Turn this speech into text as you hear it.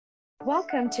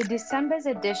Welcome to December's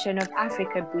edition of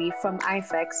Africa Brief from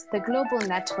IFEX, the global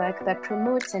network that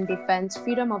promotes and defends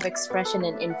freedom of expression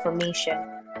and information.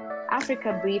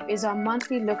 Africa Brief is our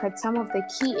monthly look at some of the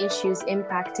key issues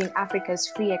impacting Africa's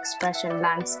free expression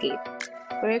landscape.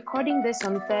 We're recording this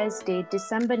on Thursday,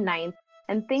 December 9th,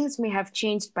 and things may have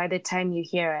changed by the time you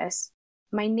hear us.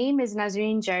 My name is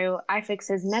Nazreen Jairo,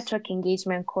 IFEX's Network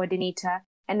Engagement Coordinator,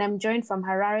 and I'm joined from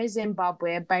Harare,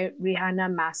 Zimbabwe by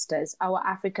Rihanna Masters, our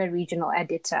Africa Regional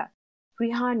Editor.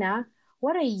 Rihanna,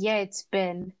 what a year it's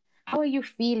been. How are you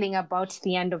feeling about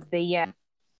the end of the year?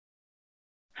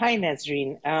 Hi,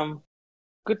 Nazreen.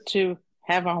 Good to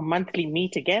have our monthly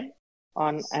meet again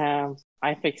on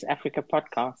IFEX Africa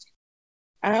podcast.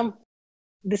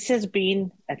 This has been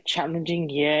a challenging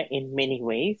year in many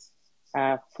ways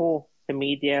for the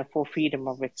media, for freedom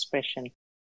of expression.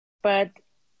 But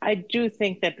I do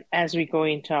think that as we go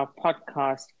into our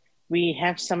podcast, we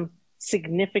have some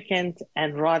significant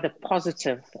and rather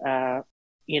positive,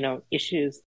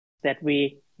 issues that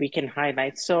we can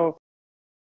highlight. So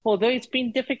although it's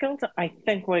been difficult, I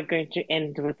think we're going to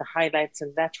end with the highlights,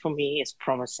 and that for me is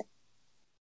promising.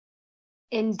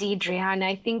 Indeed, Rihanna.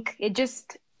 I think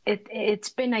it's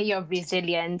been a year of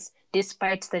resilience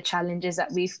despite the challenges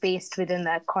that we've faced within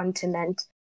the continent.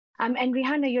 And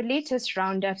Rihanna, your latest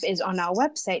roundup is on our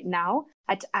website now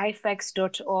at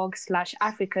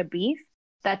ifex.org/AfricaBrief.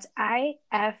 That's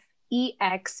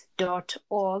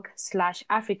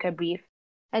ifex.org/AfricaBrief.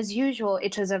 As usual,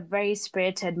 it was a very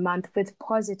spirited month with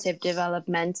positive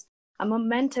developments. A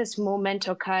momentous moment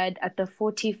occurred at the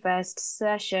 41st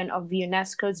session of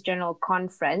UNESCO's General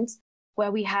Conference,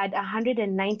 where we had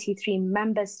 193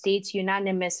 member states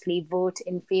unanimously vote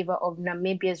in favor of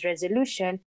Namibia's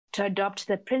resolution to adopt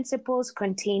the principles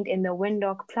contained in the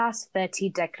Windhoek Plus 30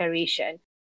 Declaration.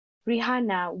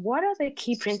 Rihanna, what are the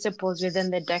key principles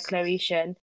within the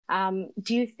declaration?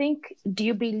 Do you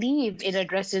believe it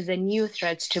addresses the new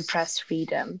threats to press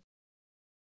freedom?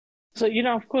 So,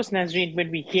 of course, Nazreen,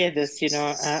 when we hear this,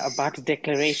 about the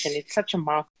declaration, it's such a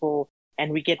mouthful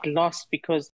and we get lost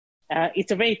because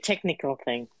it's a very technical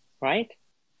thing, right?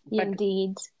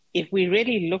 Indeed. But if we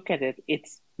really look at it,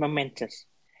 it's momentous.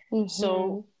 Mm-hmm.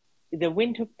 So the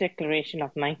Windhoek Declaration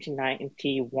of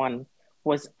 1991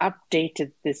 was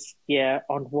updated this year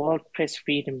on World Press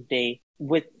Freedom Day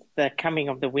with the coming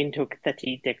of the Windhoek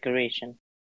 30 Declaration.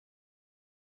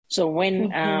 So when,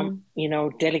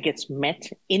 delegates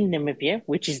met in Namibia,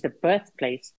 which is the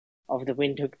birthplace of the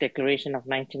Windhoek Declaration of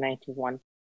 1991,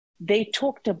 they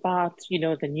talked about,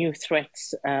 the new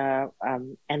threats and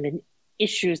the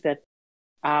issues that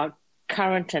are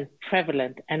current and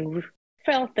prevalent, and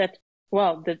felt that,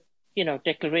 the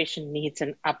declaration needs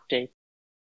an update.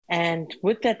 And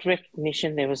with that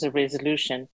recognition, there was a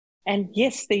resolution. And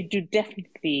yes, they do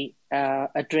definitely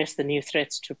address the new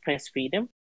threats to press freedom.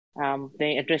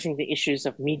 They're addressing the issues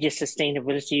of media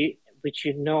sustainability, which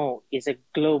is a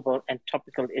global and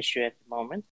topical issue at the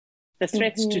moment. The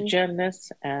threats to journalists,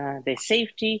 their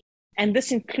safety, and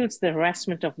this includes the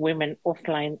harassment of women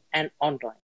offline and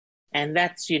online. And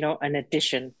that's, an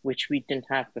addition which we didn't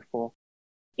have before.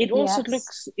 It also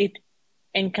it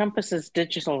encompasses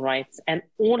digital rights, and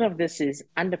all of this is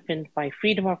underpinned by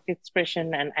freedom of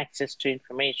expression and access to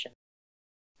information.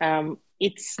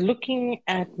 It's looking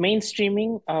at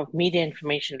mainstreaming of media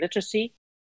information literacy.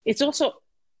 It's also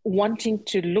wanting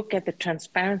to look at the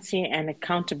transparency and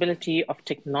accountability of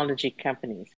technology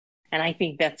companies. And I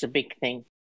think that's a big thing.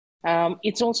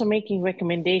 It's also making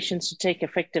recommendations to take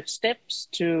effective steps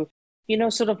to,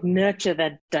 sort of nurture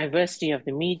that diversity of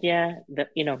the media, the,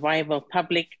 viable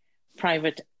public,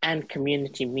 private, and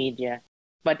community media,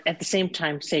 but at the same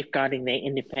time, safeguarding their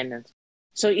independence.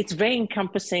 So it's very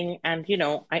encompassing. And,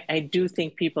 I do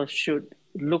think people should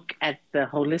look at the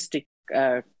holistic,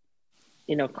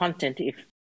 content if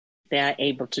they are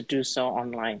able to do so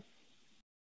online.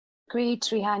 Great,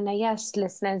 Rihanna. Yes,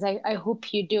 listeners, I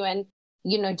hope you do. And,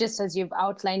 just as you've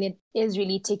outlined, it is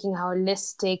really taking a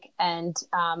holistic and,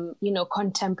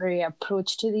 contemporary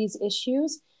approach to these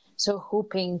issues. So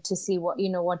hoping to see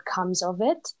what comes of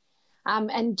it.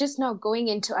 And just now going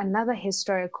into another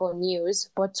historical news,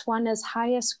 Botswana's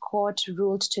highest court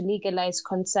ruled to legalize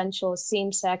consensual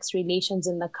same-sex relations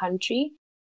in the country,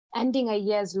 ending a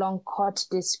years-long court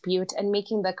dispute and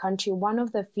making the country one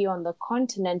of the few on the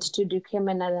continent to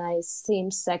decriminalize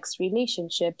same-sex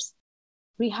relationships.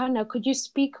 Rihanna, could you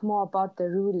speak more about the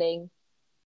ruling?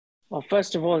 Well,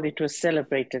 first of all, it was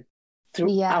celebrated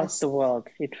throughout the world.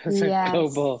 It was a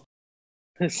global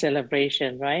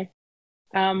celebration, right?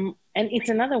 And it's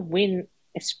another win,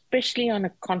 especially on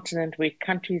a continent where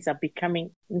countries are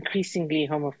becoming increasingly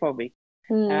homophobic.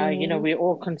 We're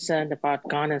all concerned about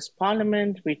Ghana's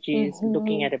parliament, which is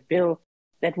looking at a bill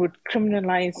that would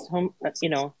criminalize,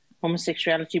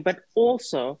 homosexuality, but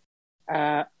also,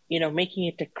 making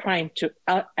it a crime to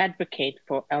advocate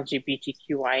for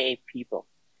LGBTQIA people.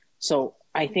 So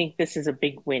I think this is a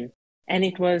big win. And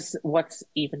what's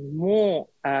even more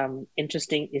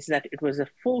interesting is that it was a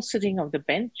full sitting of the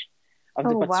bench of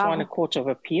the Botswana Court of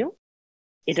Appeal.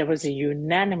 It was a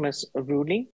unanimous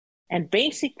ruling. And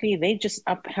basically, they just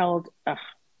upheld a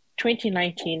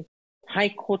 2019 High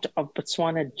Court of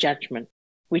Botswana judgment,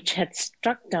 which had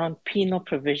struck down penal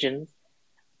provisions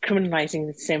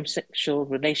criminalizing same-sexual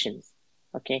relations.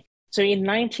 Okay, so in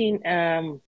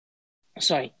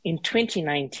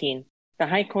 2019, the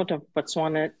High Court of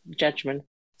Botswana judgment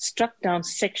struck down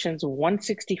sections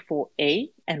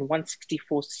 164A and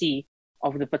 164C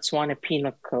of the Botswana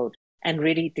Penal Code and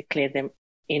really declared them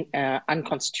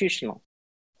unconstitutional.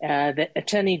 The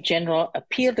Attorney General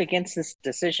appealed against this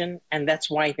decision, and that's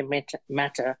why the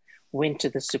matter went to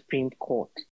the Supreme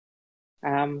Court.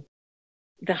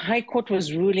 The High Court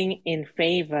was ruling in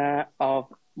favor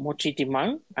of Mochi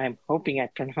Dimang, I'm hoping I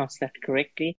pronounced that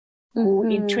correctly, who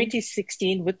in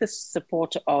 2016, with the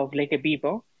support of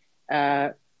Legabibo,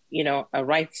 a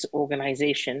rights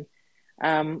organization,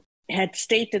 had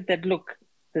stated that, look,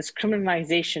 this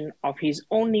criminalization of his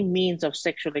only means of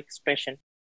sexual expression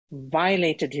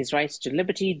violated his rights to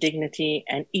liberty, dignity,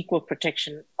 and equal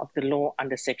protection of the law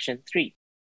under Section 3,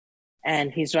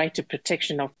 and his right to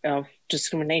protection of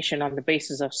discrimination on the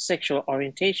basis of sexual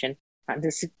orientation under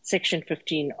Section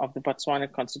 15 of the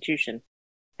Botswana Constitution.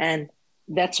 And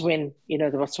that's when, the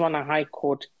Botswana High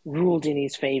Court ruled in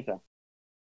his favor.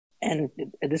 And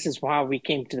this is why we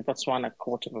came to the Botswana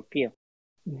Court of Appeal.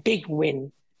 Big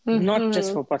win, not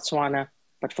just for Botswana,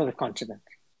 but for the continent.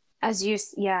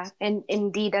 And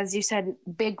indeed, as you said,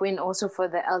 big win also for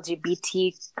the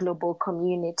LGBT global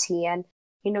community. And,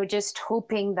 just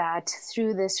hoping that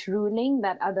through this ruling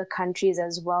that other countries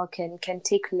as well can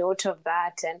take note of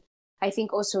that. And I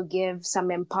think also give some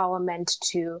empowerment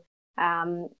to,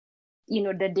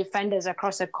 the defenders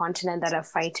across the continent that are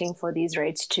fighting for these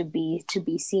rights to be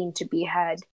seen, to be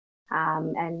heard.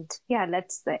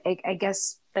 I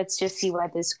guess let's just see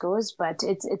where this goes. But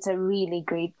it's a really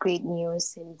great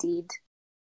news indeed.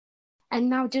 And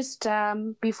now just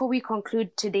before we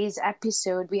conclude today's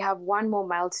episode, we have one more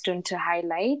milestone to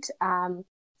highlight.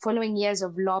 Following years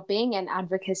of lobbying and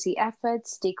advocacy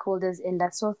efforts, stakeholders in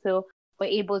Lesotho were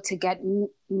able to get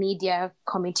Media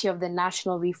Committee of the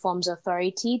National Reforms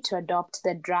Authority to adopt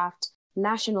the draft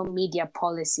National Media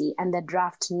Policy and the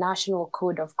draft National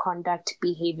Code of Conduct,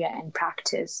 Behavior and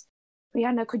Practice.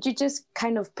 Rihanna, could you just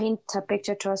kind of paint a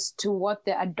picture to us to what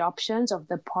the adoptions of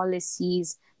the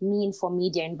policies mean for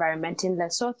media environment in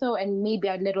Lesotho and maybe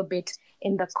a little bit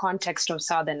in the context of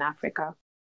Southern Africa?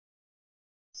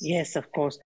 Yes, of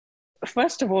course.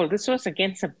 First of all, this was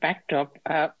against a backdrop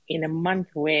in a month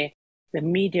where the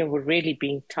media were really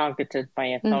being targeted by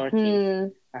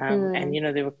authorities.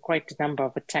 And, there were quite a number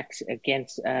of attacks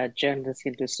against journalists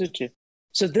in Lesotho.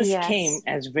 So this came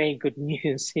as very good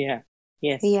news here.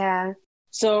 Yes. Yeah.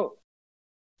 So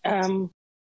the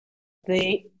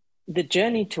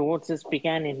journey towards this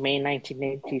began in May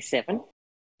 1987.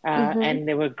 And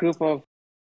there were a group of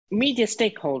media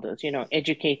stakeholders,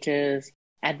 educators,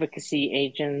 advocacy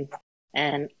agents,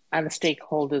 and other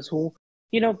stakeholders who,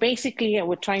 basically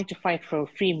were trying to fight for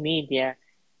free media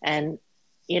and,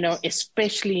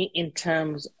 especially in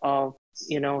terms of,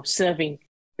 serving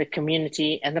the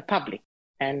community and the public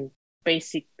and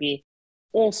basically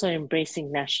also embracing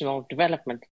national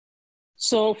development.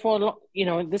 So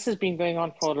this has been going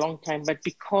on for a long time, but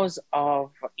because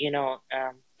of,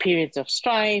 periods of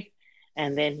strife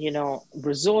and then,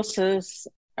 resources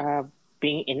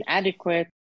being inadequate,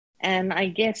 and I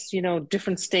guess,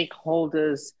 different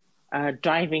stakeholders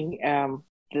driving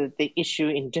the issue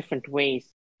in different ways,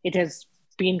 it has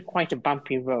been quite a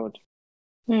bumpy road.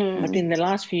 But in the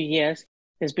last few years,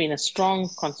 there's been a strong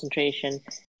concentration,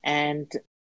 and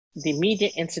the Media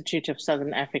Institute of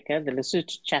Southern Africa, the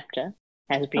Lesotho chapter,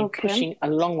 has been pushing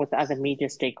along with other media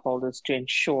stakeholders to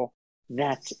ensure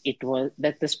that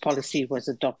this policy was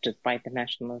adopted by the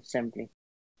National Assembly.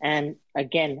 And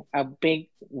again, a big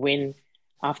win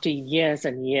after years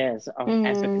and years of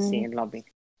advocacy and lobbying.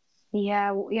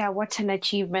 Yeah, what an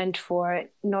achievement for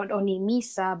not only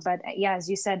MISA, but as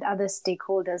you said, other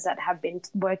stakeholders that have been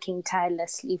working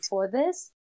tirelessly for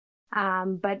this.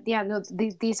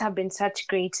 These have been such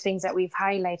great things that we've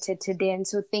highlighted today. And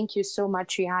so thank you so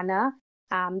much, Rihanna.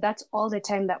 That's all the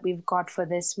time that we've got for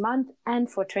this month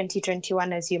and for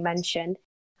 2021, as you mentioned.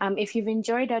 If you've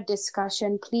enjoyed our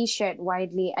discussion, please share it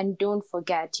widely, and don't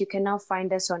forget, you can now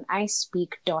find us on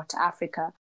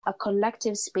ispeak.africa, a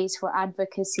collective space for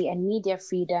advocacy and media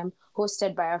freedom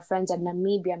hosted by our friends at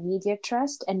Namibia Media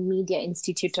Trust and Media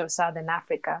Institute of Southern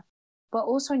Africa. But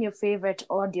also on your favorite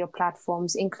audio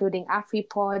platforms, including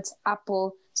AfriPods,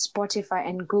 Apple, Spotify,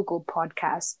 and Google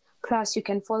Podcasts. Plus, you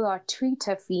can follow our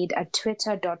Twitter feed at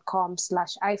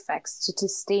twitter.com/ifex to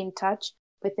stay in touch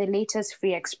with the latest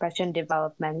free expression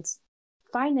developments.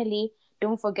 Finally,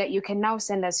 don't forget you can now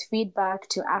send us feedback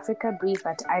to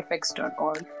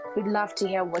africabrief@ifex.org. We'd love to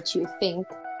hear what you think.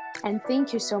 And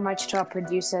thank you so much to our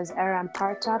producers, Aram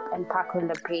Partap and Paco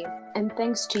Lepre. And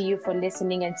thanks to you for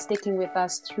listening and sticking with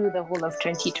us through the whole of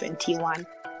 2021.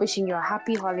 Wishing you a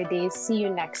happy holidays. See you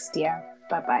next year.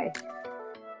 Bye-bye.